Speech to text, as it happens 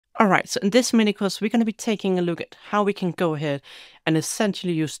All right, so in this mini course, we're going to be taking a look at how we can go ahead and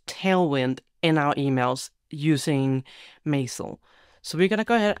essentially use Tailwind in our emails using Maisel. So we're going to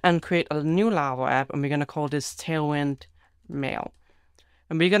go ahead and create a new Laravel app, and we're going to call this Tailwind Mail.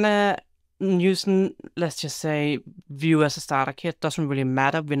 And we're going to use, let's just say, Vue as a starter kit. Doesn't really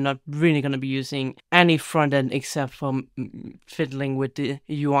matter. We're not really going to be using any front end except for fiddling with the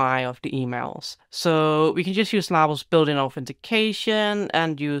UI of the emails. So we can just use Laravel's built-in authentication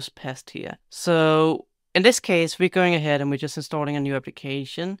and use pest here. So in this case, we're going ahead and we're just installing a new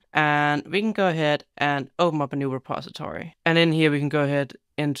application, and we can go ahead and open up a new repository. And in here, we can go ahead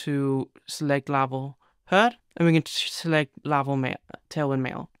into select Laravel Herd, and we can select Laravel Mail, Tailwind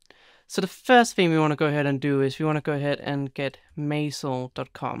Mail. So the first thing we want to go ahead and do is we want to go ahead and get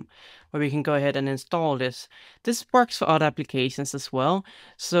maisel.com, where we can go ahead and install this. This works for other applications as well.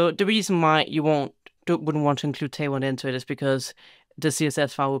 So the reason why you wouldn't want to include Tailwind into it is because the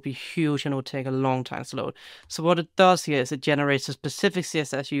CSS file would be huge and it would take a long time to load. So what it does here is it generates a specific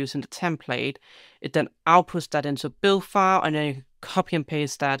CSS using the template. It then outputs that into a build file, and then you copy and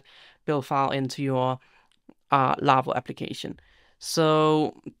paste that build file into your Laravel application.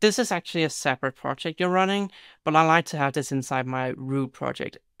 So this is actually a separate project you're running, but I like to have this inside my root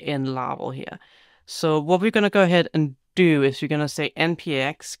project in Laravel here. So what we're going to go ahead and do is we're going to say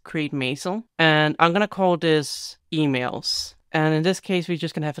npx create Maisel, and I'm going to call this emails. And in this case, we're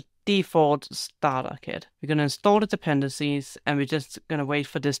just going to have a default starter kit. We're going to install the dependencies, and we're just going to wait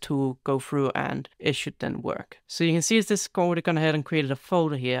for this to go through, and it should then work. So you can see as this code, we're going ahead and created a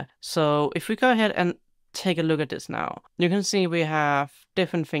folder here. So if we go ahead and take a look at this now, you can see we have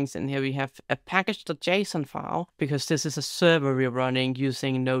different things in here. We have a package.json file, because this is a server we're running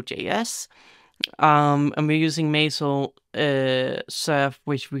using Node.js. And we're using Maisel serve,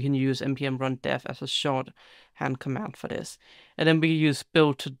 which we can use npm run dev as a shorthand command for this. And then we use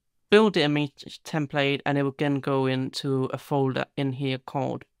build to build the image template, and it will again go into a folder in here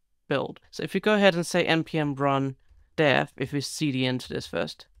called build. So if we go ahead and say npm run dev, if we cd into this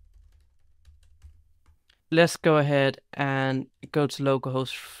first, let's go ahead and go to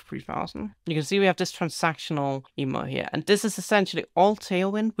localhost 3000. You can see we have this transactional email here, and this is essentially all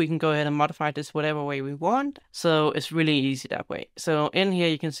Tailwind. We can go ahead and modify this whatever way we want, so it's really easy that way. So in here,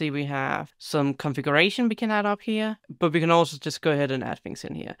 you can see we have some configuration we can add up here, but we can also just go ahead and add things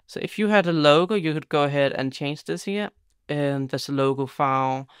in here. So if you had a logo, you could go ahead and change this here, and there's a logo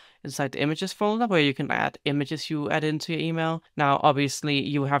file inside the images folder where you can add images you add into your email. Now, obviously,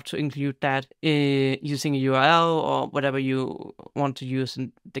 you have to include that using a URL or whatever you want to use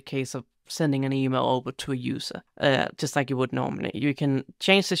in the case of sending an email over to a user, just like you would normally. You can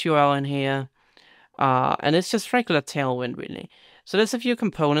change this URL in here, and it's just regular Tailwind, really. So there's a few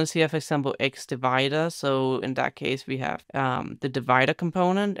components here, for example, X divider. So in that case, we have the divider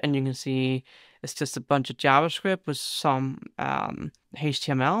component, and you can see it's just a bunch of JavaScript with some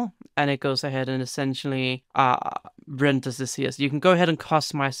HTML, and it goes ahead and essentially renders this here. So you can go ahead and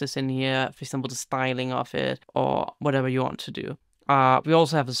customize this in here, for example, the styling of it or whatever you want to do. We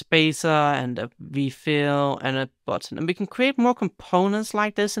also have a spacer and a refill and a button, and we can create more components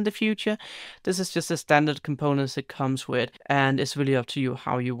like this in the future. This is just the standard components it comes with, and it's really up to you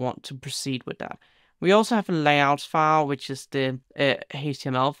how you want to proceed with that. We also have a layouts file, which is the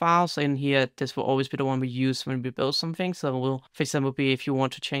HTML file. So in here, this will always be the one we use when we build something. So it will, for example, be if you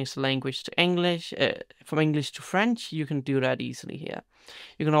want to change the language to English, from English to French, you can do that easily here.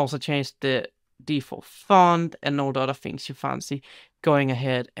 You can also change the default font and all the other things you fancy going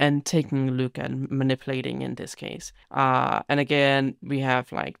ahead and taking a look at manipulating in this case. And again, we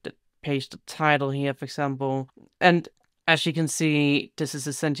have like the page the title here, for example, and as you can see, this is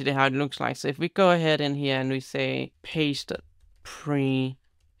essentially how it looks like. So if we go ahead in here and we say paste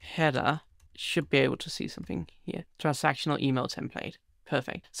pre-header, should be able to see something here. Transactional email template.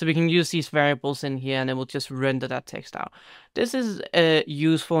 Perfect. So we can use these variables in here, and it will just render that text out. This is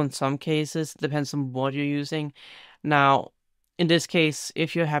useful in some cases. Depends on what you're using. Now, in this case,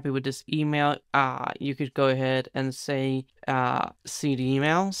 if you're happy with this email, you could go ahead and say cd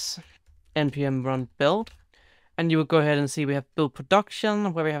emails, npm run build. And you will go ahead and see we have build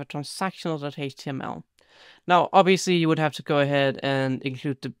production, where we have a transactional.html. Now, obviously, you would have to go ahead and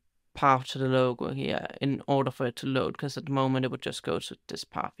include the path to the logo here in order for it to load, because at the moment it would just go to this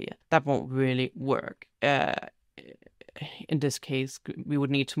path here. That won't really work. In this case, we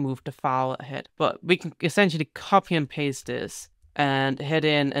would need to move the file ahead. But we can essentially copy and paste this and head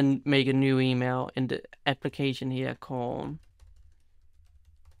in and make a new email in the application here called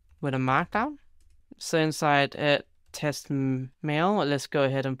with a markdown. So inside test mail, let's go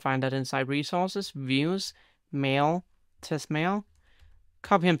ahead and find that inside resources, views, mail, test mail.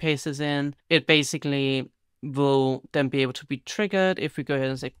 copy and paste this in. It basically will then be able to be triggered if we go ahead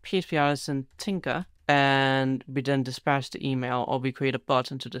and say PHP artisan tinker, and we then dispatch the email, or we create a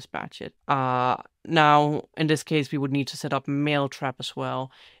button to dispatch it. Now, in this case, we would need to set up mail trap as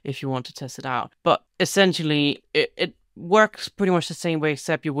well if you want to test it out. But essentially, it works pretty much the same way,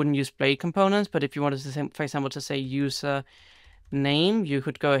 except you wouldn't use blade components. But if you wanted to say, for example, to say user name, you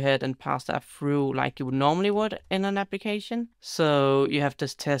could go ahead and pass that through like you normally would in an application. So you have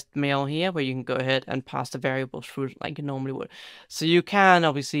this test mail here where you can go ahead and pass the variables through like you normally would. So you can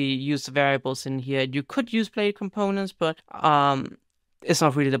obviously use the variables in here. You could use blade components, but it's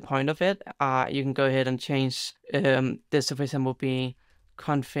not really the point of it. You can go ahead and change this to, for example, be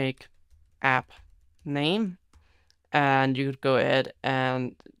config app name, and you could go ahead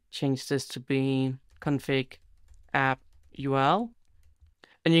and change this to be config app UL.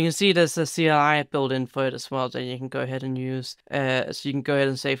 And you can see there's a CLI built in for it as well that you can go ahead and use. So you can go ahead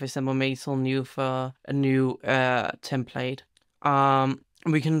and say, for example, Matilde new for a new template.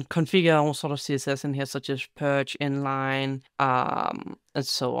 We can configure all sort of CSS in here, such as purge, inline, and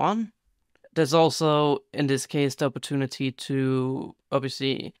so on. There's also, in this case, the opportunity to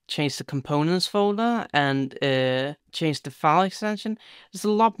obviously change the components folder and change the file extension. There's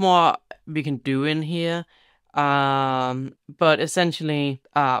a lot more we can do in here. But essentially,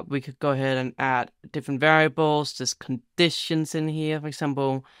 we could go ahead and add different variables. There's conditions in here. For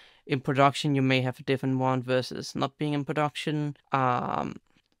example, in production, you may have a different one versus not being in production.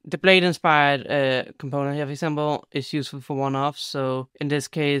 The blade-inspired component here, for example, is useful for one-off. So in this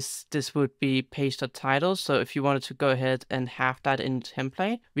case, this would be page.title. So if you wanted to go ahead and have that in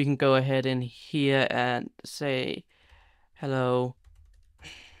template, we can go ahead in here and say, hello.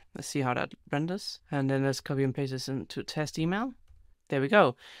 Let's see how that renders. And then let's copy and paste this into test email. There we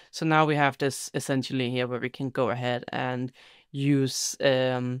go. So now we have this essentially here where we can go ahead and use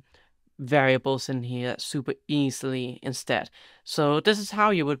variables in here super easily instead. So this is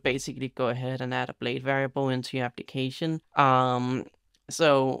how you would basically go ahead and add a blade variable into your application. If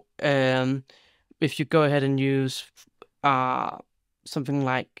you go ahead and use something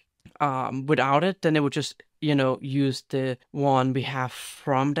like without it, then it would just use the one we have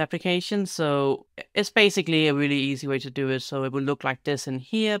from the application. So it's basically a really easy way to do it. So it will look like this in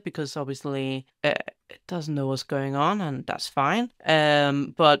here, because obviously it doesn't know what's going on, and that's fine.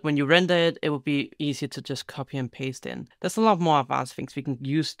 But when you render it, it will be easier to just copy and paste in. There's a lot more advanced things we can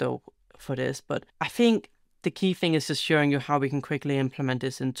use though for this, but I think the key thing is just showing you how we can quickly implement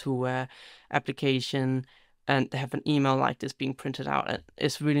this into an application and have an email like this being printed out. And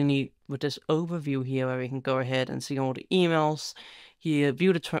it's really neat with this overview here where we can go ahead and see all the emails here,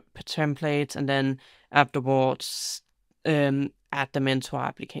 view the templates, and then afterwards add them into our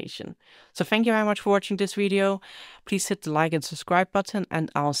application. So thank you very much for watching this video. Please hit the like and subscribe button, and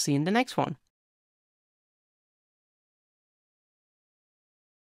I'll see you in the next one.